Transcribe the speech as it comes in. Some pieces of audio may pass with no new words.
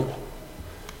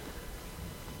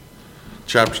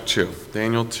chapter 2.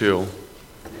 Daniel 2,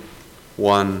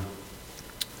 1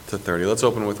 to 30. Let's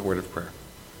open with a word of prayer.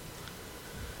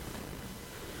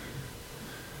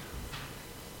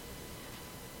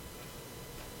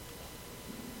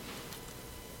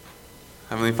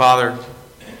 Heavenly Father,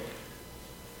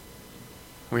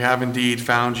 we have indeed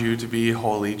found you to be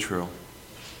wholly true.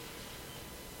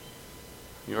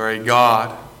 You are a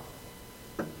God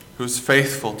who is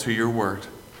faithful to your word.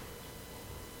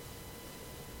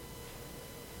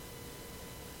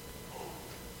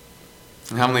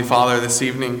 And Heavenly Father, this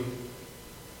evening,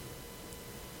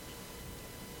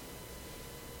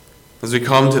 as we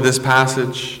come to this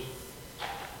passage,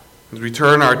 as we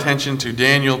turn our attention to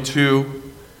Daniel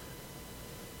 2,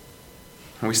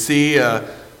 and we see a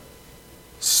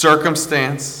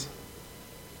circumstance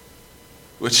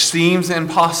which seems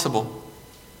impossible,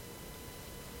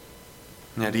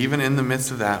 and yet even in the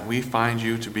midst of that, we find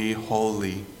you to be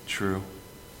wholly true.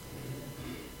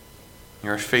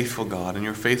 You're a faithful God, and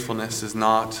your faithfulness is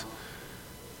not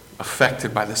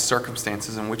affected by the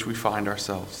circumstances in which we find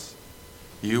ourselves.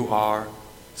 You are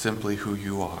simply who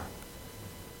you are.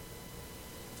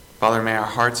 Father, may our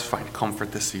hearts find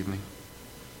comfort this evening.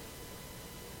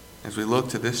 As we look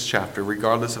to this chapter,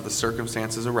 regardless of the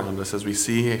circumstances around us, as we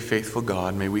see a faithful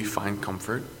God, may we find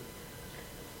comfort.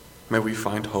 May we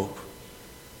find hope.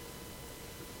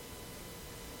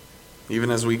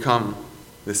 Even as we come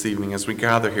this evening, as we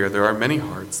gather here, there are many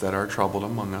hearts that are troubled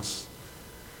among us.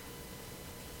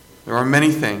 There are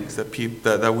many things that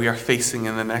we are facing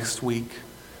in the next week.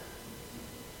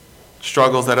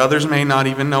 Struggles that others may not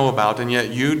even know about, and yet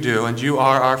you do, and you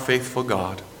are our faithful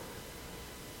God.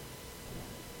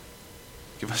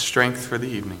 Give us strength for the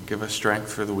evening. Give us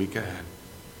strength for the week ahead.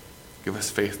 Give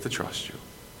us faith to trust you.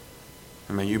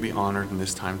 And may you be honored in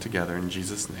this time together. In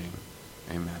Jesus' name,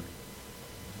 amen.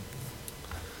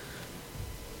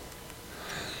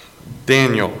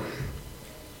 Daniel. Have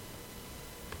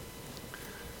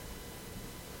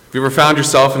you ever found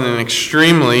yourself in an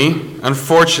extremely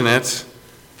unfortunate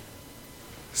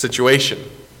situation?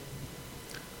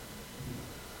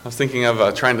 I was thinking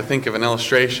of trying to think of an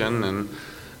illustration and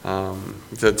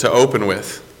to open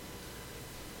with.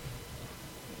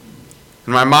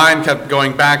 And my mind kept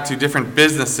going back to different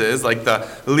businesses like the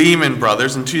Lehman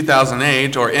Brothers in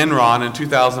 2008 or Enron in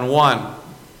 2001.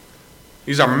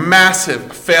 These are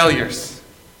massive failures.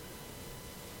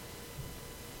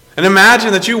 And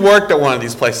imagine that you worked at one of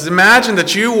these places. Imagine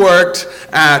that you worked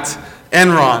at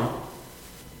Enron.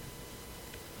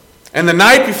 And the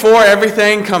night before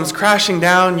everything comes crashing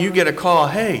down, you get a call,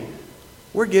 hey,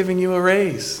 we're giving you a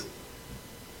raise.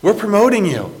 We're promoting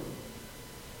you.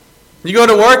 You go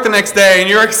to work the next day and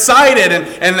you're excited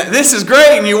and this is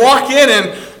great, and you walk in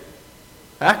and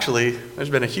actually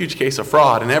there's been a huge case of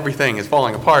fraud and everything is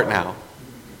falling apart now.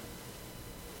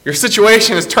 Your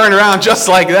situation is turned around just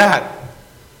like that.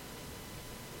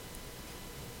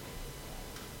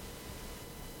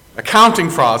 Accounting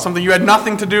fraud, something you had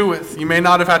nothing to do with. You may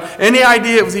not have had any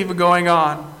idea it was even going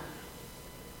on.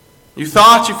 You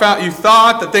thought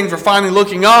that things were finally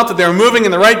looking up, that they were moving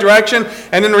in the right direction,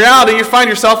 and in reality you find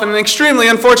yourself in an extremely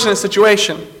unfortunate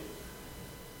situation. And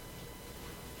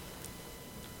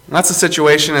that's the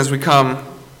situation as we come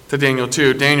to Daniel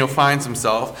 2. Daniel finds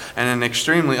himself in an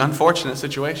extremely unfortunate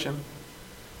situation.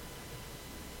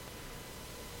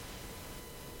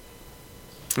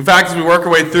 In fact, as we work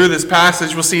our way through this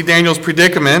passage, we'll see Daniel's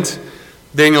predicament,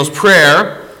 Daniel's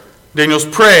prayer, Daniel's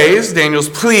praise, Daniel's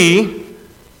plea,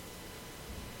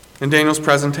 and Daniel's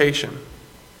presentation.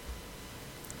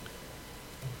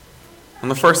 And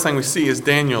the first thing we see is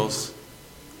Daniel's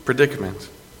predicament.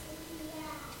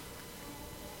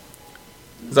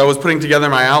 As I was putting together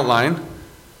my outline,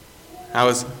 I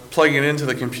was plugging it into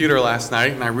the computer last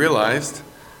night, and I realized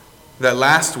that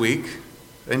last week,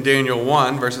 in Daniel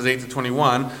 1, verses 8 to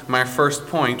 21, my first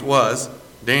point was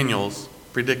Daniel's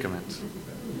predicament.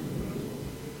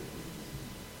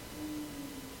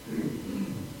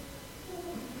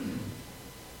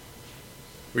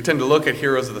 We tend to look at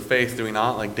heroes of the faith, do we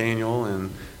not, like Daniel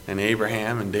and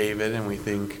Abraham and David, and we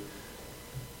think,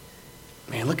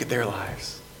 man, look at their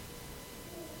lives.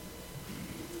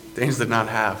 Daniel did not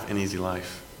have an easy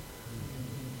life.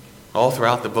 All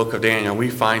throughout the book of Daniel, we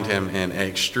find him in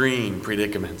extreme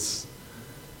predicaments.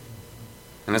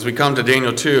 And as we come to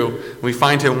Daniel 2, we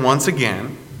find him once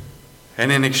again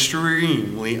in an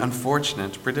extremely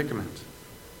unfortunate predicament.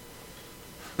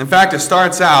 In fact, it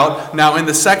starts out now in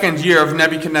the second year of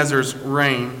Nebuchadnezzar's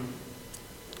reign.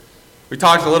 We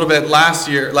talked a little bit last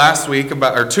week,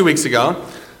 or 2 weeks ago,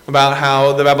 about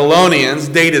how the Babylonians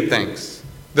dated things.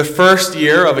 The first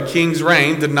year of a king's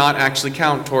reign did not actually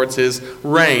count towards his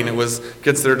reign. It was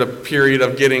considered a period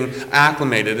of getting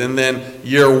acclimated. And then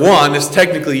year 1 is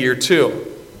technically year 2.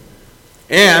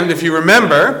 And if you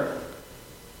remember,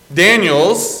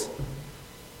 Daniel's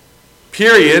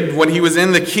period when he was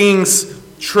in the king's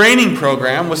training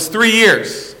program was 3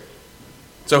 years.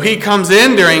 So he comes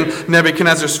in during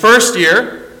Nebuchadnezzar's first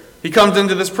year. He comes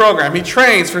into this program. He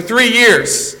trains for 3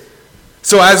 years.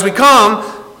 So as we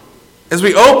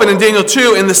open in Daniel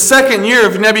 2, in the second year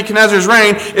of Nebuchadnezzar's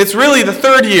reign, it's really the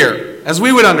third year, as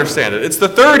we would understand it. It's the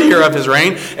third year of his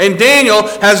reign, and Daniel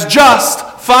has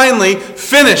just finally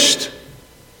finished.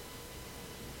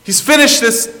 He's finished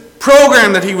this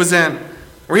program that he was in,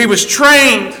 where he was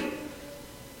trained.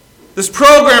 This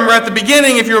program where at the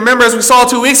beginning, if you remember, as we saw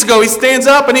 2 weeks ago, he stands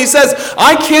up and he says,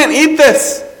 I can't eat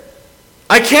this.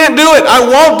 I can't do it. I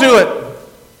won't do it.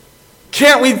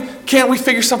 Can't we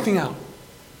figure something out?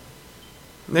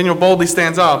 Daniel boldly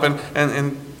stands up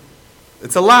and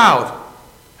it's allowed.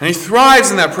 And he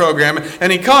thrives in that program.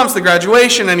 And he comes to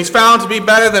graduation and he's found to be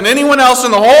better than anyone else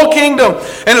in the whole kingdom.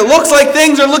 And it looks like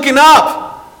things are looking up.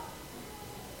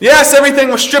 Yes, everything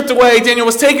was stripped away. Daniel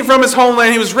was taken from his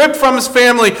homeland. He was ripped from his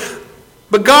family.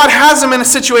 But God has him in a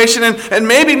situation. And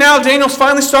maybe now Daniel's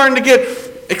finally starting to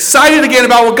get excited again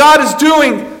about what God is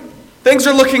doing. Things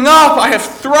are looking up. I have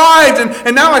thrived.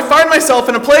 And now I find myself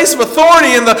in a place of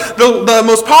authority in the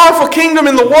most powerful kingdom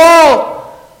in the world.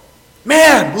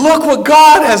 Man, look what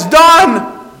God has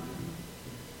done.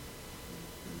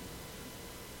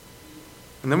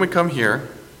 And then we come here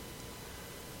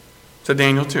to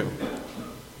Daniel 2. In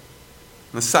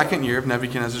the second year of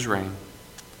Nebuchadnezzar's reign,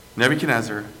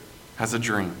 Nebuchadnezzar has a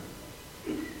dream.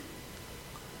 In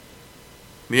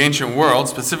the ancient world,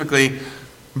 specifically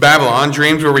Babylon,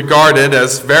 dreams were regarded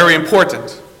as very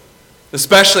important,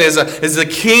 especially as a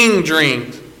king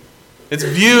dreamed. It's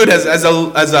viewed as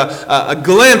a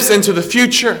glimpse into the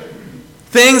future.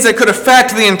 Things that could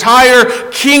affect the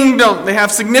entire kingdom. They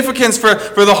have significance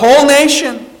for the whole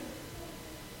nation.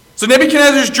 So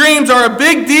Nebuchadnezzar's dreams are a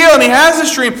big deal, and he has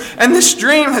this dream. And this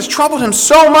dream has troubled him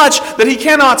so much that he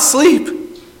cannot sleep.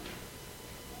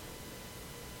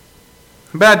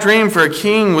 A bad dream for a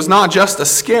king was not just a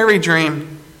scary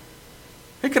dream.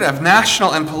 It could have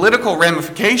national and political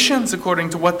ramifications according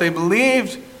to what they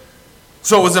believed.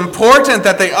 So it was important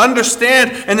that they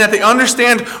understand, and that they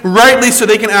understand rightly so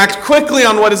they can act quickly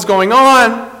on what is going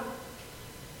on.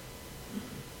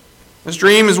 This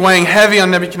dream is weighing heavy on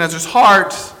Nebuchadnezzar's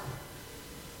heart.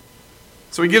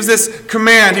 So he gives this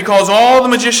command. He calls all the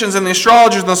magicians and the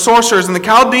astrologers and the sorcerers and the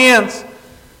Chaldeans.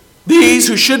 These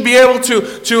who should be able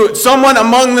to someone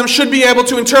among them should be able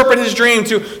to interpret his dream,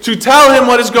 to tell him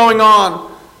what is going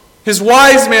on. His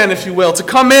wise man, if you will, to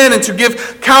come in and to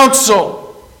give counsel.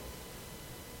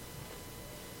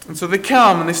 And so they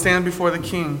come and they stand before the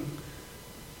king.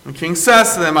 The king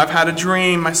says to them, I've had a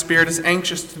dream. My spirit is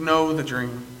anxious to know the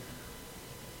dream.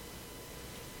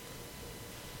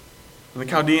 And the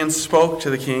Chaldeans spoke to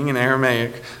the king in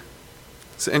Aramaic.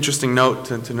 It's an interesting note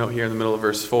to note here in the middle of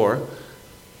verse 4.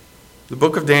 The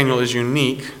book of Daniel is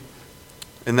unique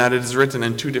in that it is written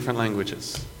in 2 different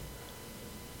languages.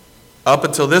 Up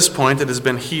until this point, it has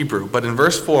been Hebrew. But in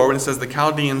verse 4, when it says the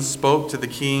Chaldeans spoke to the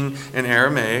king in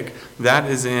Aramaic, that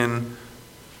is in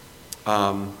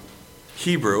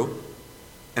Hebrew.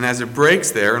 And as it breaks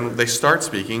there and they start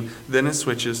speaking, then it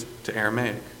switches to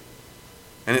Aramaic.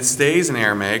 And it stays in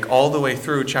Aramaic all the way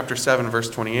through chapter 7, verse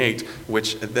 28,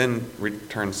 which then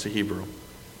returns to Hebrew.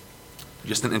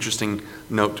 Just an interesting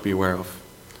note to be aware of.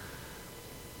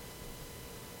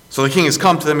 So the king has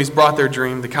come to them. He's brought their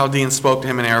dream. The Chaldeans spoke to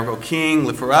him in Arabic. O king,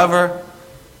 live forever.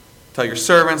 Tell your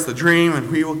servants the dream, and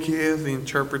we will give the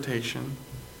interpretation.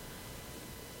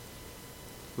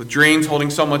 With dreams holding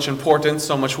so much importance,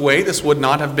 so much weight, this would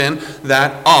not have been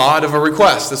that odd of a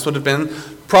request. This would have been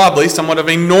probably somewhat of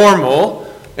a normal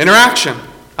interaction.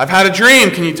 I've had a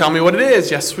dream. Can you tell me what it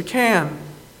is? Yes, we can.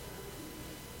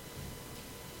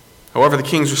 However, the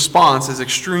king's response is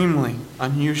extremely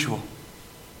unusual.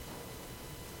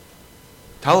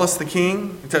 Tell us, the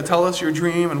king, tell us your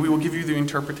dream, and we will give you the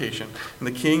interpretation. And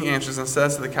the king answers and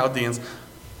says to the Chaldeans,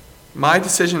 my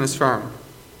decision is firm.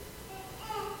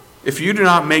 If you do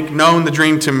not make known the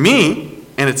dream to me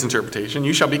and its interpretation,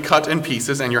 you shall be cut in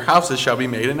pieces, and your houses shall be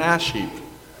made an ash heap.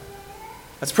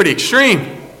 That's pretty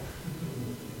extreme.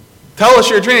 Tell us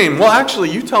your dream. Well, actually,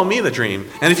 you tell me the dream.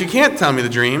 And if you can't tell me the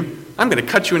dream, I'm going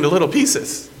to cut you into little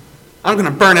pieces. I'm going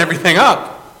to burn everything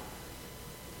up.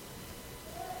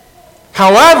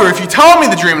 However, if you tell me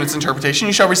the dream and its interpretation,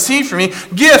 you shall receive from me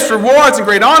gifts, rewards, and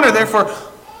great honor. Therefore,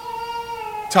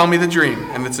 tell me the dream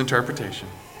and its interpretation.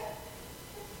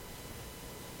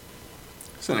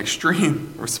 It's an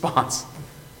extreme response.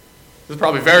 This is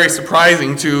probably very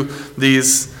surprising to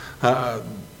these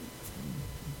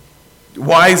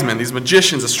wise men, these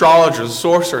magicians, astrologers,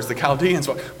 sorcerers, the Chaldeans.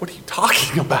 What are you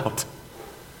talking about?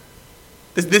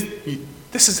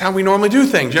 This is how we normally do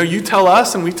things. You tell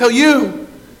us and we tell you.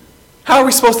 How are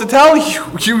we supposed to tell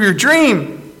you your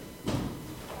dream?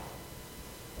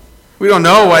 We don't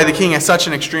know why the king has such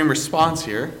an extreme response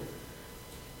here.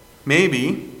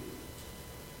 Maybe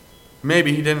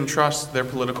he didn't trust their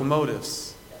political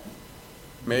motives.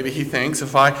 Maybe he thinks,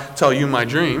 if I tell you my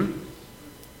dream,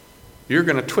 you're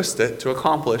going to twist it to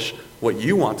accomplish what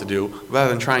you want to do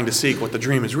rather than trying to seek what the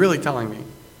dream is really telling me.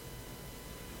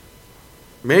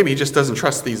 Maybe he just doesn't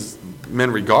trust these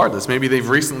men regardless. Maybe they've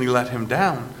recently let him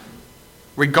down.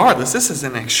 Regardless, this is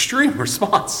an extreme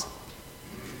response.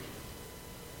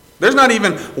 There's not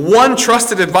even one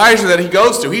trusted advisor that he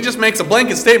goes to. He just makes a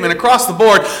blanket statement across the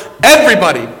board.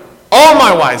 Everybody, all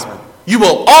my wise men, you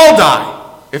will all die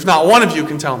if not one of you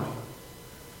can tell me.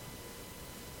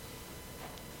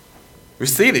 We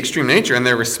see the extreme nature in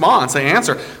their response. They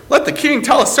answer, let the king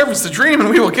tell his servants the dream and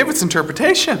we will give its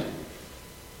interpretation.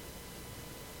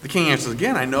 The king answers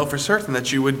again, I know for certain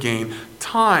that you would gain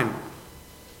time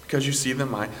because you see that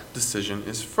my decision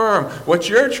is firm. What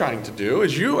you're trying to do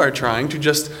is you are trying to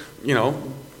just,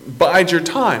 bide your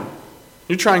time.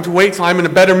 You're trying to wait till I'm in a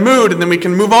better mood and then we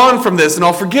can move on from this and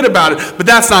I'll forget about it. But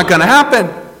that's not going to happen.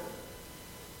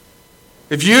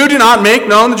 If you do not make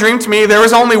known the dream to me, there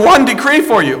is only one decree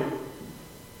for you.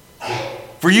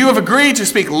 For you have agreed to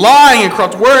speak lying and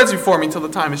corrupt words before me until the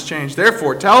time is changed.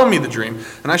 Therefore, tell me the dream,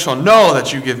 and I shall know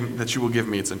that you will give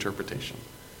me its interpretation.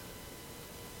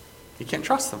 You can't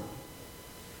trust them.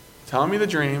 Tell me the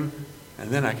dream, and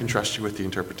then I can trust you with the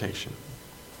interpretation.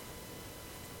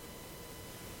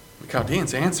 The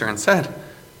Chaldeans answered and said,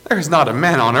 there is not a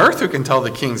man on earth who can tell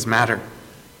the king's matter.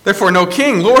 Therefore, no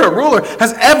king, lord, or ruler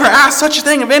has ever asked such a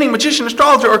thing of any magician,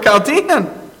 astrologer, or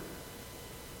Chaldean.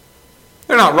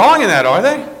 They're not wrong in that, are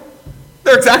they?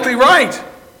 They're exactly right.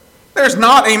 There's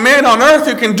not a man on earth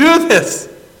who can do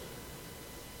this.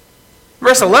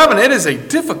 Verse 11, it is a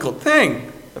difficult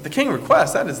thing that the king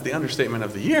requests. That is the understatement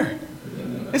of the year.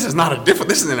 This is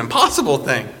an impossible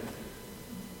thing.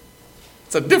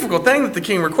 It's a difficult thing that the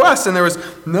king requests, and there was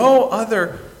no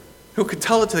other who could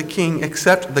tell it to the king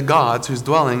except the gods whose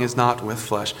dwelling is not with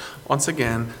flesh. Once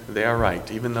again, they are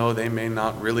right, even though they may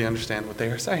not really understand what they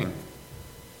are saying.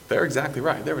 They're exactly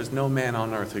right. There is no man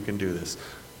on earth who can do this.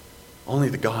 Only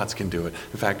the gods can do it.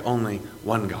 In fact, only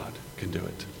one God can do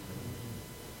it.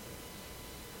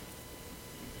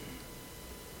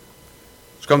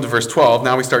 Let's come to verse 12.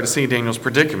 Now we start to see Daniel's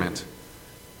predicament.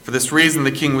 For this reason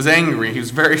the king was angry. He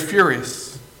was very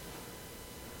furious.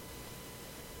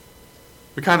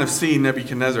 We kind of see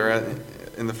Nebuchadnezzar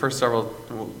in the first several,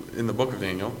 in the book of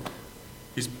Daniel.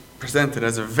 He's presented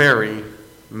as a very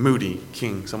moody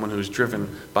king, someone who is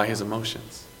driven by his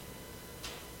emotions.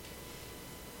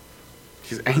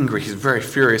 He's angry. He's very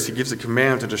furious. He gives a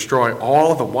command to destroy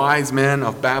all of the wise men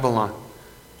of Babylon.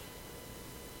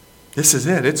 This is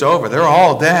it. It's over. They're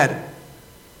all dead.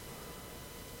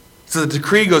 So the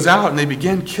decree goes out and they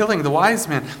begin killing the wise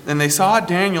men. And they sought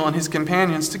Daniel and his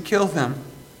companions to kill them.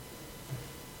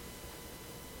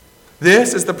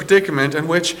 This is the predicament in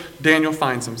which Daniel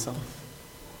finds himself.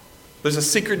 There's a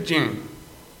secret dream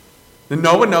that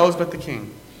no one knows but the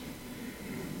king.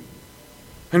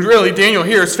 And really, Daniel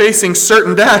here is facing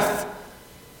certain death.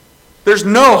 There's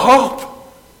no hope.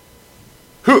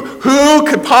 Who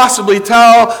could possibly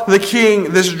tell the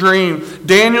king this dream?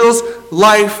 Daniel's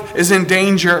life is in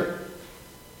danger.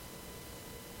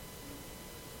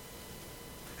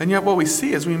 And yet what we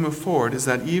see as we move forward is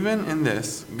that even in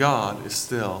this, God is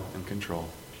still in control.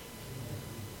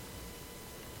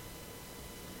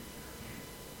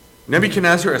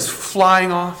 Nebuchadnezzar is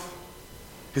flying off.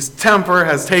 His temper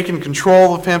has taken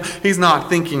control of him. He's not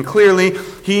thinking clearly.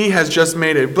 He has just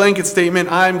made a blanket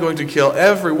statement. I'm going to kill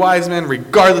every wise man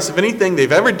regardless of anything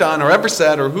they've ever done or ever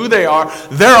said or who they are.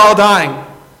 They're all dying.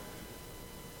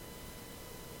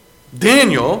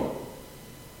 Daniel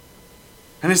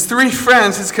and his three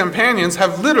friends, his companions,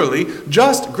 have literally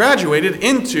just graduated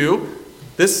into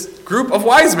this group of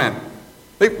wise men.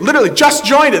 They literally just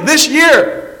joined it this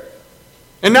year.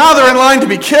 And now they're in line to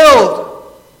be killed.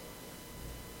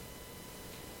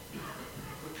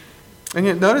 And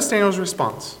yet notice Daniel's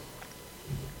response.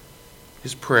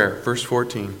 His prayer, verse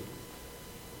 14.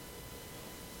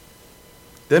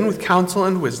 Then with counsel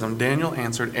and wisdom, Daniel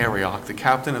answered Arioch, the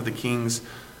captain of the king's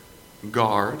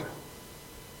guard,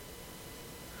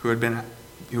 who had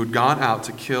gone out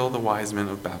to kill the wise men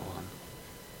of Babylon.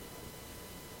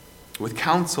 With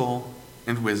counsel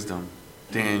and wisdom,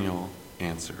 Daniel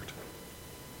answered.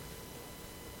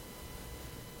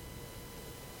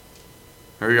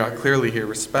 Arioch clearly here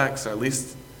respects, or at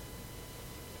least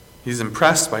he's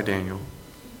impressed by Daniel,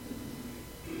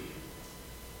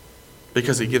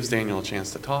 because he gives Daniel a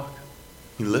chance to talk.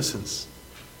 He listens.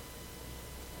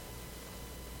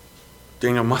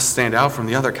 Daniel must stand out from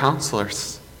the other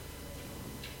counselors.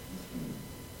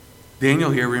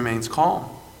 Daniel here remains calm.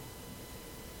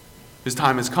 His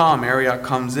time is calm. Arioch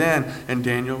comes in, and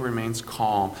Daniel remains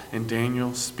calm, and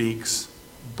Daniel speaks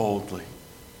boldly.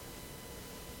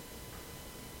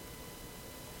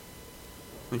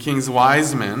 The king's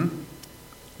wise men,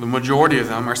 the majority of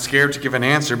them, are scared to give an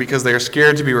answer because they are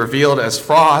scared to be revealed as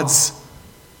frauds.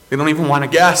 They don't even want to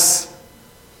guess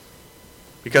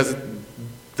because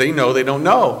they know they don't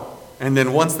know. And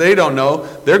then once they don't know,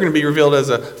 they're going to be revealed as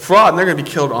a fraud and they're going to be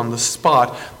killed on the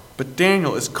spot. But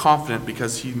Daniel is confident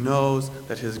because he knows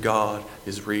that his God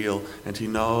is real and he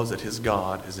knows that his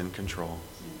God is in control.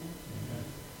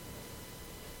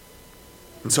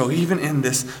 And so even in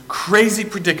this crazy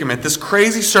predicament, this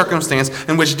crazy circumstance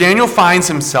in which Daniel finds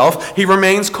himself, he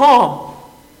remains calm.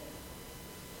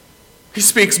 He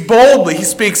speaks boldly. He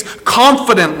speaks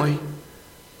confidently.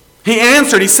 He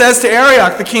answered. He says to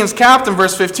Arioch, the king's captain,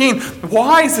 verse 15,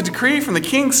 "Why is the decree from the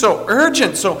king so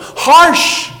urgent, so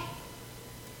harsh?"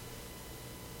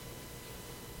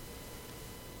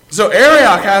 So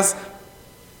Arioch has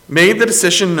made the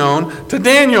decision known to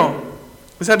Daniel.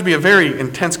 This had to be a very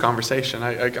intense conversation.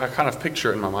 I kind of picture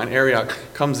it in my mind. Arioch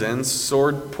comes in,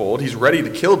 sword pulled. He's ready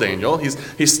to kill Daniel.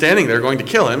 He's standing there going to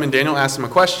kill him, and Daniel asks him a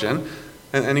question,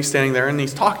 and he's standing there and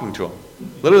he's talking to him.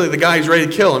 Literally, the guy who's ready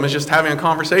to kill him is just having a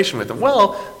conversation with him.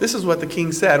 Well, this is what the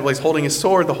king said while he's holding his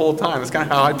sword the whole time. That's kind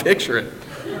of how I picture it.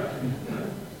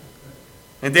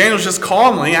 And Daniel's just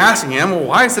calmly asking him, well,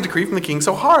 why is the decree from the king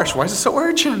so harsh? Why is it so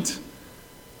urgent?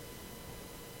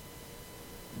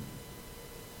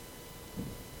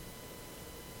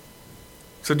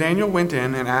 So Daniel went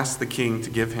in and asked the king to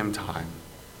give him time.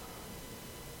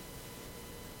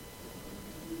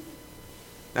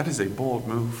 That is a bold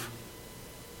move.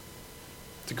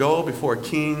 To go before a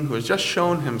king who has just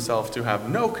shown himself to have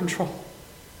no control,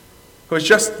 who has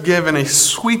just given a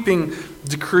sweeping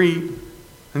decree,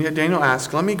 and yet Daniel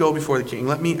asked, let me go before the king,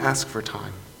 let me ask for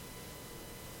time.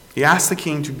 He asked the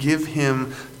king to give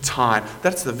him time.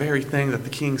 That's the very thing that the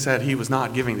king said he was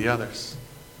not giving the others.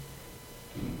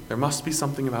 There must be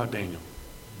something about Daniel.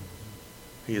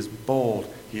 He is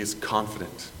bold, he is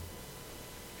confident.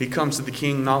 He comes to the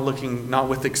king not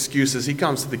with excuses. He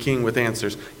comes to the king with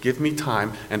answers. Give me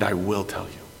time and I will tell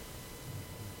you.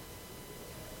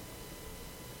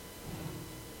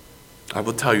 I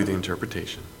will tell you the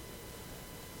interpretation.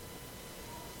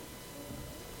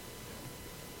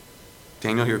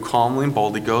 Daniel here calmly and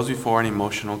boldly goes before an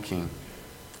emotional king.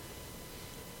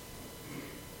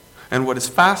 And what is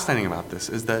fascinating about this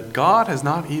is that God has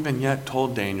not even yet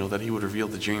told Daniel that he would reveal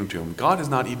the dream to him. God has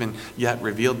not even yet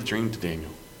revealed the dream to Daniel.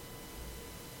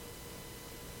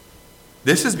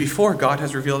 This is before God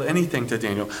has revealed anything to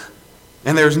Daniel.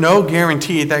 And there's no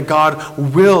guarantee that God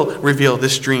will reveal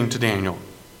this dream to Daniel.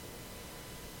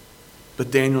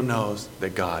 But Daniel knows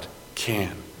that God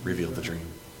can reveal the dream.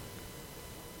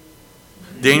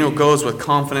 Daniel goes with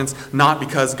confidence, not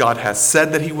because God has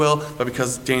said that he will, but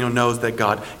because Daniel knows that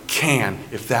God can,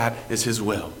 if that is his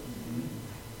will.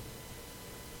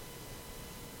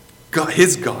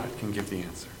 His God can give the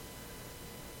answer.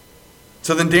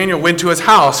 So then Daniel went to his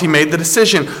house. He made the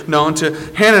decision known to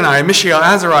Hananiah, Mishael,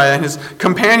 Azariah, and his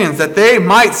companions that they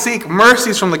might seek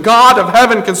mercies from the God of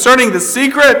heaven concerning the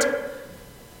secret.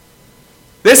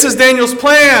 This is Daniel's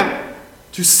plan,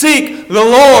 to seek the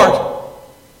Lord,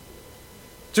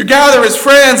 to gather his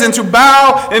friends and to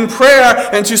bow in prayer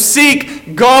and to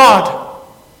seek God.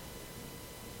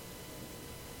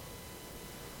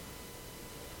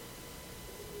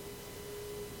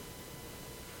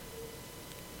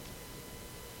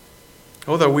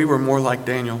 Oh, that we were more like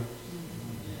Daniel.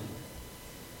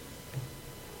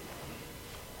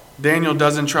 Daniel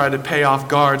doesn't try to pay off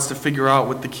guards to figure out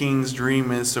what the king's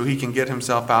dream is so he can get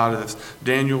himself out of this.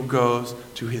 Daniel goes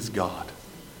to his God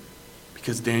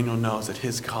because Daniel knows that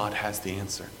his God has the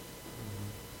answer.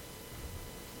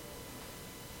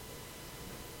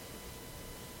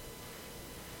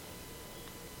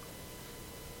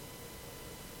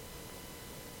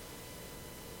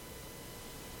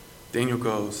 Daniel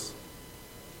goes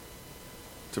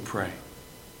to pray.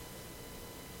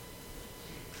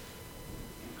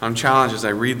 I'm challenged as I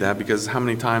read that because how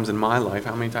many times in my life,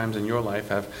 how many times in your life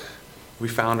have we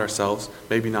found ourselves,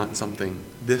 maybe not in something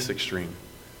this extreme,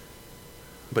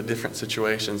 but different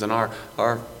situations, and our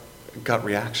gut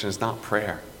reaction is not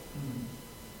prayer.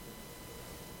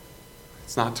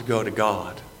 It's not to go to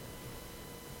God,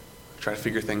 try to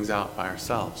figure things out by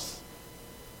ourselves.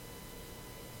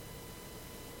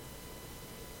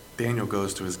 Daniel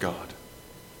goes to his God.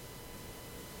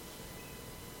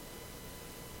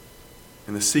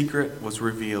 And the secret was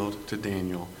revealed to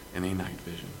Daniel in a night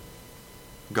vision.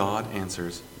 God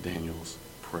answers Daniel's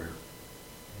prayer.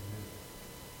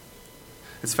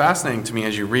 It's fascinating to me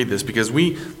as you read this because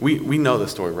we know the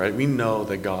story, right? We know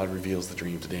that God reveals the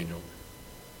dream to Daniel.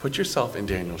 Put yourself in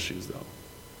Daniel's shoes, though.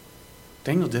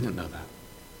 Daniel didn't know that.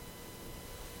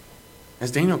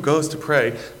 As Daniel goes to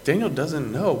pray, Daniel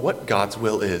doesn't know what God's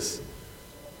will is.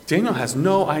 Daniel has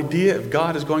no idea if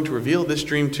God is going to reveal this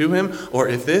dream to him or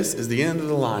if this is the end of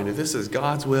the line, if this is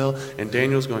God's will and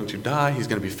Daniel's going to die, he's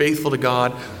going to be faithful to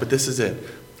God, but this is it.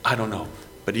 I don't know.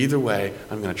 But either way,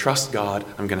 I'm going to trust God,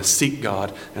 I'm going to seek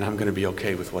God, and I'm going to be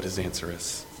okay with what his answer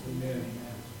is. Amen.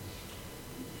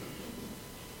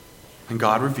 And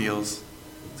God reveals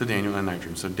to Daniel in a night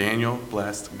dream. So Daniel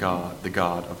blessed God, the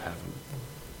God of heaven.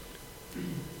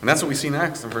 And that's what we see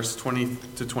next in verses 20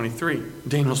 to 23.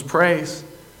 Daniel's praise.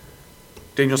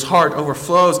 Daniel's heart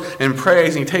overflows in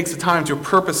praise, and he takes the time to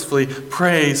purposefully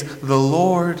praise the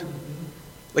Lord.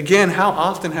 Again, how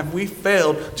often have we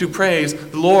failed to praise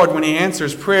the Lord when he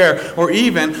answers prayer, or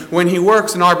even when he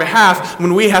works in our behalf,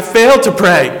 when we have failed to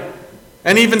pray?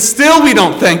 And even still we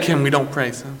don't thank him, we don't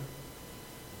praise him.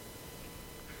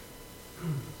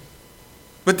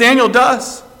 But Daniel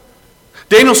does.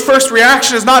 Daniel's first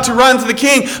reaction is not to run to the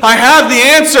king. I have the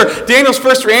answer. Daniel's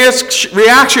first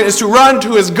reaction is to run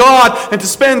to his God and to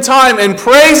spend time in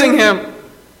praising him.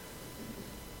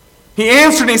 He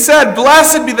answered and he said,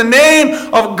 "Blessed be the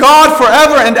name of God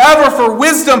forever and ever, for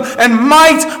wisdom and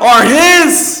might are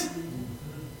his."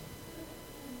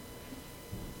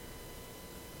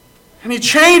 And he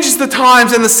changes the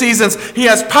times and the seasons. He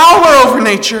has power over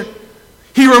nature.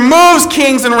 He removes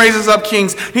kings and raises up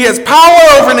kings. He has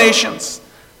power over nations.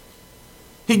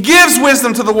 He gives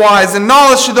wisdom to the wise and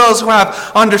knowledge to those who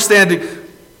have understanding.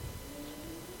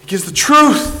 He gives the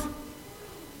truth.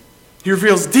 He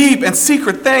reveals deep and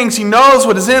secret things. He knows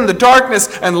what is in the darkness,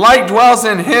 and light dwells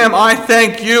in him. I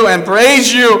thank you and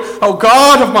praise you, O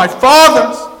God of my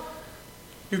fathers.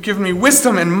 You've given me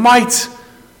wisdom and might,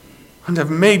 and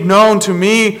have made known to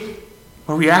me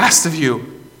what we asked of you.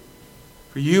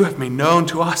 For you have made known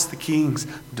to us the king's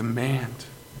demand.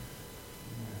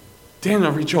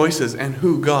 Daniel rejoices in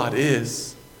who God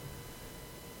is.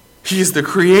 He is the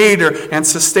creator and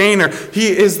sustainer.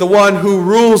 He is the one who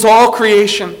rules all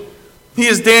creation. He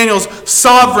is Daniel's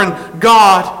sovereign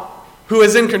God who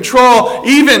is in control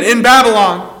even in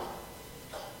Babylon.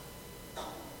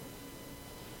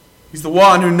 He's the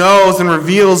one who knows and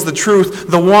reveals the truth,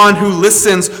 the one who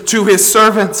listens to his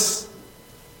servants.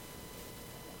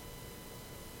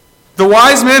 The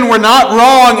wise men were not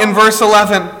wrong in verse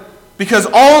 11 because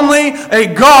only a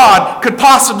God could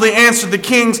possibly answer the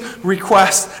king's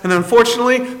request. And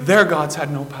unfortunately, their gods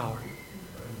had no power.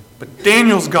 But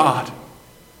Daniel's God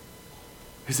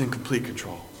is in complete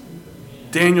control.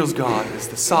 Daniel's God is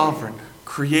the sovereign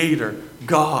creator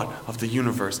God of the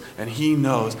universe, and he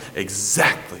knows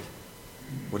exactly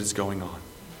what is going on.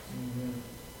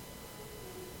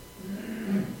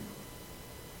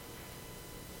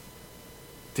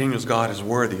 Daniel's God is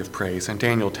worthy of praise, and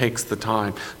Daniel takes the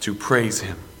time to praise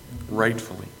him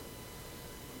rightfully.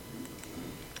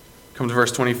 Come to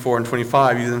verse 24 and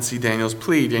 25, you then see Daniel's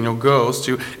plea. Daniel goes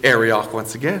to Arioch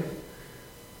once again,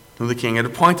 whom the king had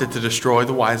appointed to destroy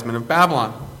the wise men of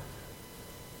Babylon.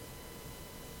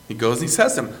 He goes and he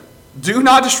says to him, "Do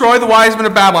not destroy the wise men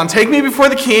of Babylon. Take me before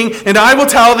the king, and I will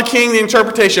tell the king the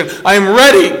interpretation. I am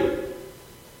ready."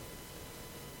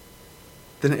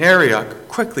 Then Arioch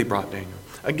quickly brought Daniel.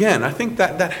 Again, I think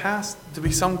that has to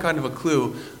be some kind of a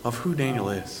clue of who Daniel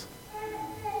is.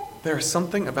 There is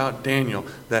something about Daniel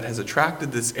that has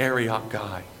attracted this Arioch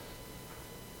guy,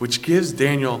 which gives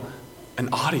Daniel an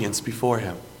audience before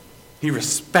him. He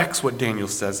respects what Daniel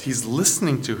says. He's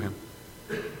listening to him.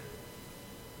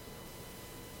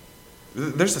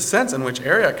 There's a sense in which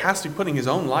Arioch has to be putting his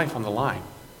own life on the line,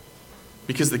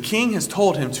 because the king has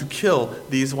told him to kill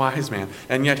these wise men.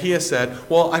 And yet he has said,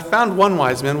 well, I found one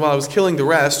wise man while I was killing the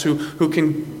rest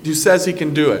who says he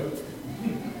can do it.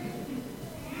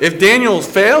 If Daniel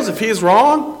fails, if he is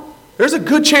wrong, there's a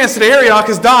good chance that Arioch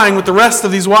is dying with the rest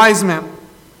of these wise men.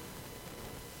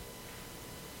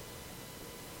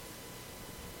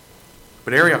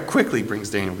 But Arioch quickly brings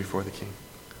Daniel before the king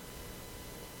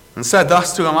and said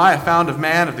thus to him, "I have found a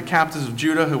man of the captives of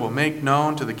Judah who will make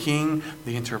known to the king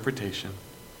the interpretation."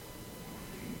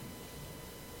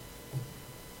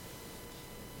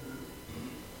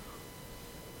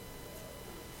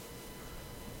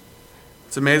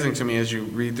 It's amazing to me as you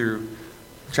read through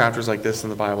chapters like this in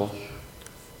the Bible,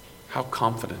 how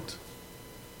confident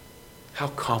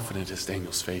is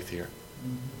Daniel's faith here.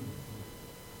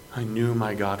 I knew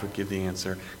my God would give the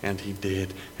answer, and he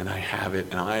did, and I have it,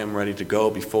 and I am ready to go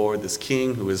before this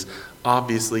king who is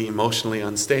obviously emotionally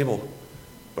unstable,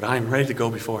 but I am ready to go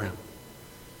before him.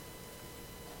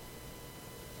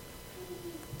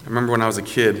 I remember when I was a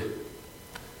kid,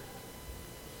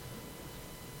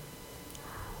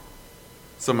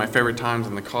 some of my favorite times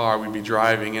in the car, we'd be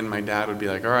driving and my dad would be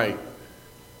like, all right,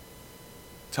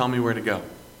 tell me where to go.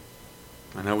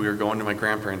 I know we were going to my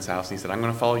grandparents' house, and he said, I'm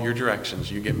going to follow your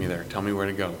directions. You get me there. Tell me where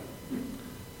to go.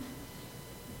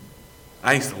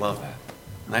 I used to love that.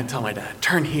 And I'd tell my dad,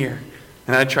 turn here.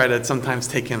 And I'd try to sometimes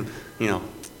take him,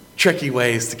 tricky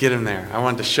ways to get him there. I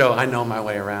wanted to show I know my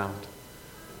way around.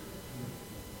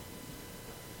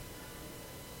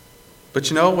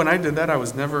 But when I did that, I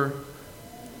wasn't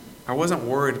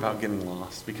worried about getting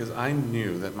lost because I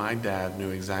knew that my dad knew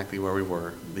exactly where we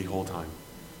were the whole time.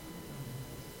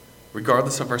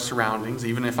 Regardless of our surroundings,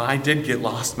 even if I did get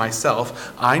lost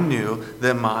myself, I knew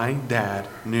that my dad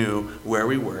knew where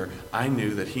we were. I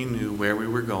knew that he knew where we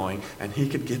were going, and he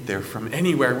could get there from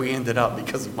anywhere we ended up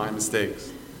because of my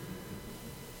mistakes.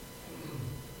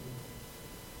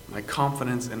 My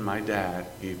confidence in my dad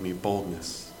gave me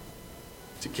boldness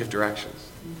to give directions.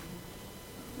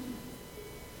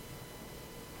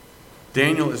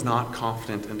 Daniel is not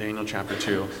confident in Daniel chapter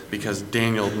 2 because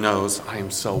Daniel knows I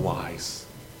am so wise.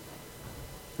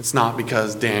 It's not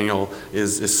because Daniel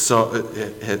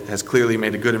has clearly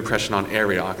made a good impression on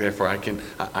Arioch, therefore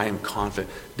I am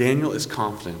confident. Daniel is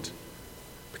confident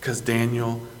because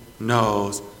Daniel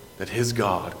knows that his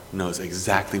God knows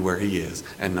exactly where he is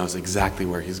and knows exactly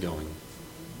where he's going.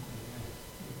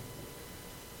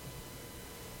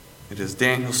 It is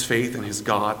Daniel's faith in his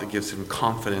God that gives him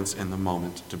confidence in the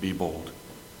moment to be bold.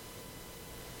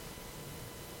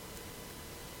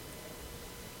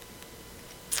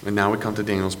 And now we come to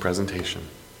Daniel's presentation.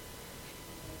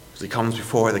 As he comes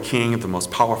before the king of the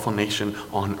most powerful nation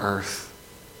on earth.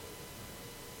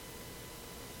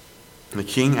 And the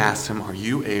king asks him, are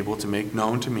you able to make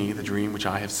known to me the dream which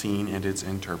I have seen and its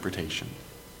interpretation?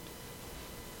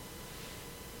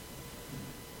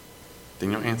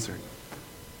 Daniel answered,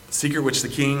 the secret which the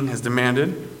king has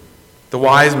demanded, the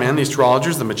wise men, the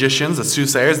astrologers, the magicians, the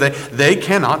soothsayers, they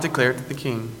cannot declare it to the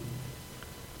king.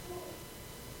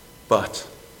 But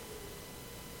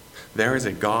there is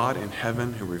a God in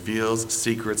heaven who reveals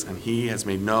secrets, and he has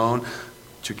made known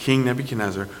to King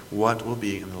Nebuchadnezzar what will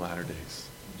be in the latter days.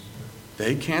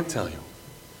 They can't tell you.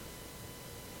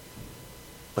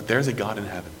 But there's a God in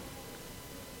heaven.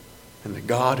 And the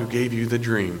God who gave you the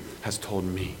dream has told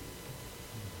me.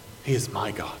 He is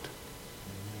my God.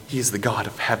 He is the God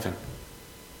of heaven.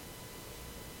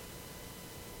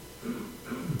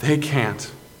 They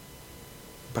can't.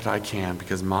 But I can,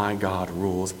 because my God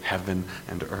rules heaven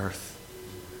and earth.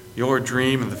 Your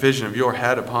dream and the vision of your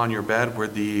head upon your bed were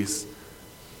these.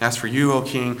 As for you, O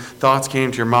king, thoughts came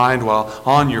to your mind while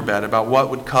on your bed about what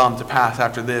would come to pass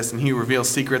after this, and he reveals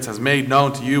secrets, has made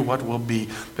known to you what will be.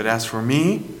 But as for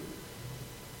me,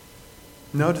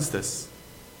 notice this.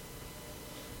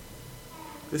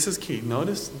 This is key.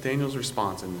 Notice Daniel's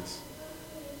response in this.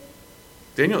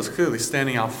 Daniel is clearly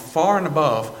standing out far and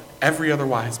above every other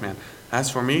wise man. As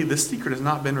for me, this secret has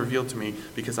not been revealed to me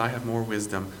because I have more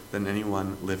wisdom than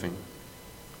anyone living.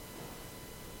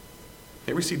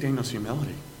 Here we see Daniel's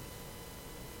humility.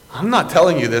 I'm not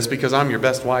telling you this because I'm your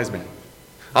best wise man.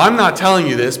 I'm not telling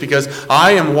you this because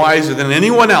I am wiser than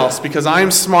anyone else, because I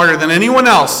am smarter than anyone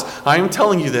else. I am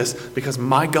telling you this because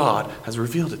my God has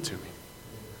revealed it to me.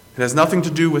 It has nothing to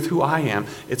do with who I am.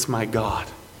 It's my God.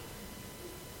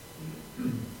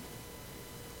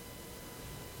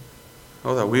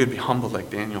 Oh, that we would be humbled like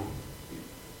Daniel.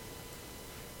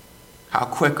 How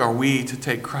quick are we to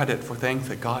take credit for things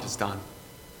that God has done,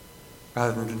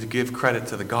 rather than to give credit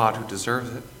to the God who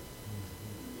deserves it.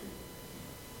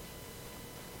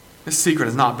 This secret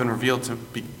has not been revealed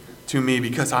to me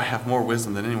because I have more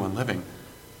wisdom than anyone living,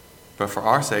 but for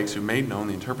our sakes who made known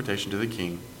the interpretation to the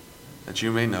king, that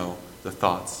you may know the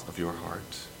thoughts of your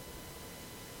heart.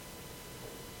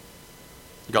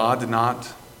 God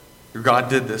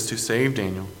did this to save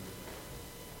Daniel,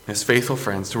 his faithful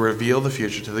friends, to reveal the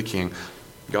future to the king.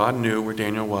 God knew where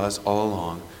Daniel was all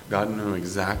along. God knew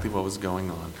exactly what was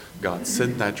going on. God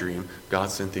sent that dream.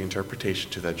 God sent the interpretation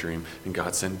to that dream. And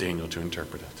God sent Daniel to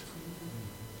interpret it.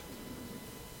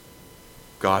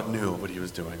 God knew what he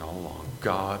was doing all along.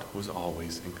 God was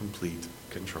always in complete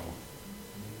control.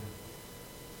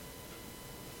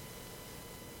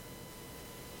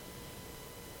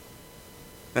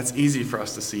 That's easy for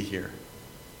us to see here.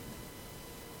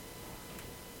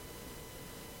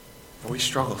 But we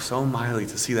struggle so mightily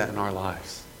to see that in our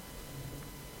lives.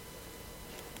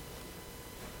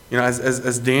 You know,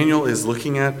 as Daniel is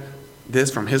looking at this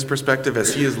from his perspective,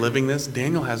 as he is living this,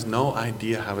 Daniel has no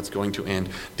idea how it's going to end.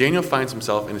 Daniel finds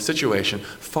himself in a situation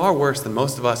far worse than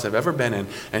most of us have ever been in,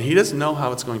 and he doesn't know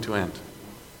how it's going to end.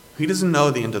 He doesn't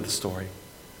know the end of the story,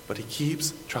 but he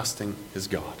keeps trusting his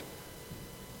God.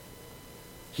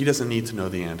 He doesn't need to know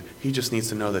the end. He just needs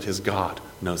to know that his God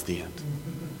knows the end.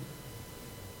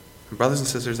 And brothers and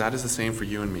sisters, that is the same for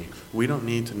you and me. We don't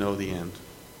need to know the end.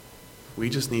 We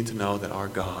just need to know that our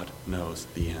God knows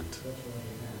the end.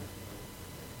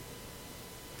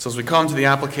 So as we come to the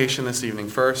application this evening,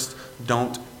 first,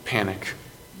 don't panic.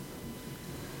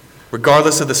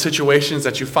 Regardless of the situations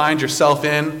that you find yourself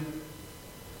in,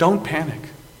 don't panic.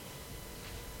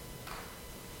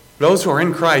 Those who are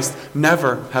in Christ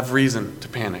never have reason to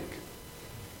panic.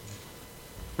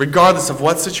 Regardless of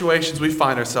what situations we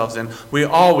find ourselves in, we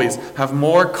always have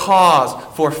more cause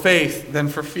for faith than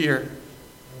for fear.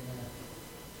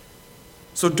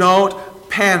 So don't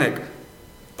panic.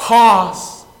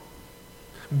 Pause.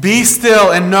 Be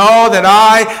still and know that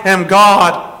I am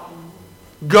God.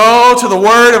 Go to the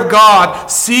Word of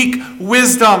God. Seek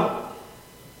wisdom.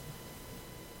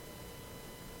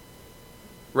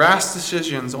 Rash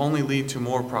decisions only lead to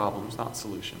more problems, not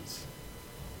solutions.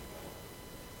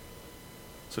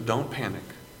 So don't panic.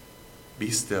 Be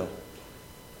still.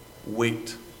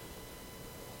 Wait.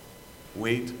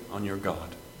 Wait on your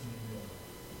God.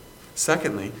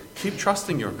 Secondly, keep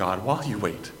trusting your God while you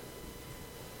wait.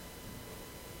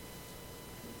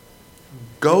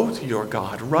 Go to your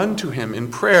God. Run to Him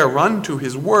in prayer. Run to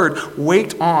His Word.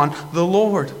 Wait on the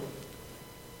Lord.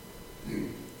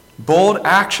 Bold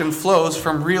action flows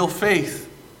from real faith.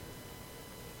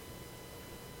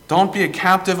 Don't be a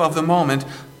captive of the moment.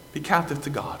 Be captive to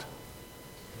God.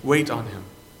 Wait on Him.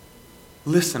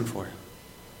 Listen for Him.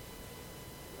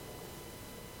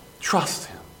 Trust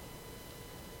Him.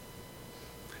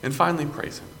 And finally,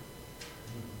 praise Him.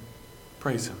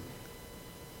 Praise Him.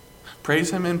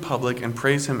 Praise Him in public and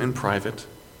praise Him in private.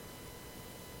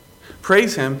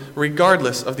 Praise Him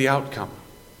regardless of the outcome.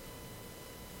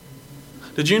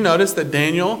 Did you notice that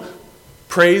Daniel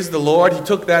praised the Lord? He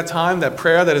took that time, that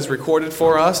prayer that is recorded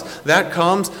for us, that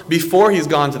comes before he's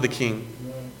gone to the king.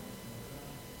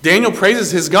 Daniel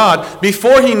praises his God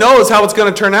before he knows how it's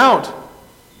going to turn out.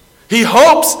 He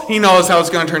hopes he knows how it's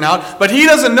going to turn out, but he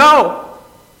doesn't know.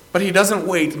 But he doesn't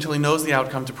wait until he knows the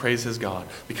outcome to praise his God,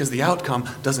 because the outcome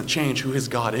doesn't change who his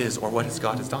God is or what his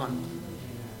God has done.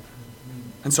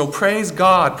 And so praise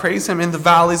God. Praise Him in the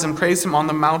valleys and praise Him on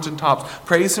the mountaintops.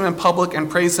 Praise Him in public and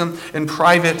praise Him in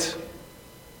private.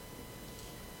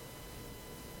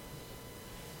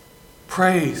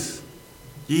 Praise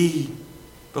ye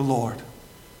the Lord.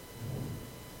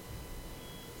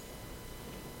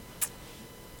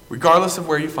 Regardless of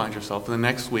where you find yourself in the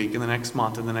next week, in the next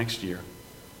month, in the next year.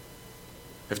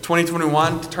 If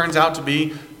 2021 turns out to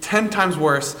be 10 times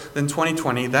worse than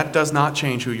 2020, that does not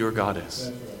change who your God is.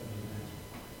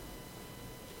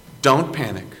 Don't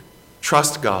panic.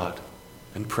 Trust God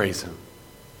and praise Him.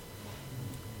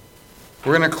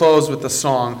 We're going to close with the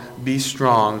song, Be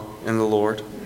Strong in the Lord.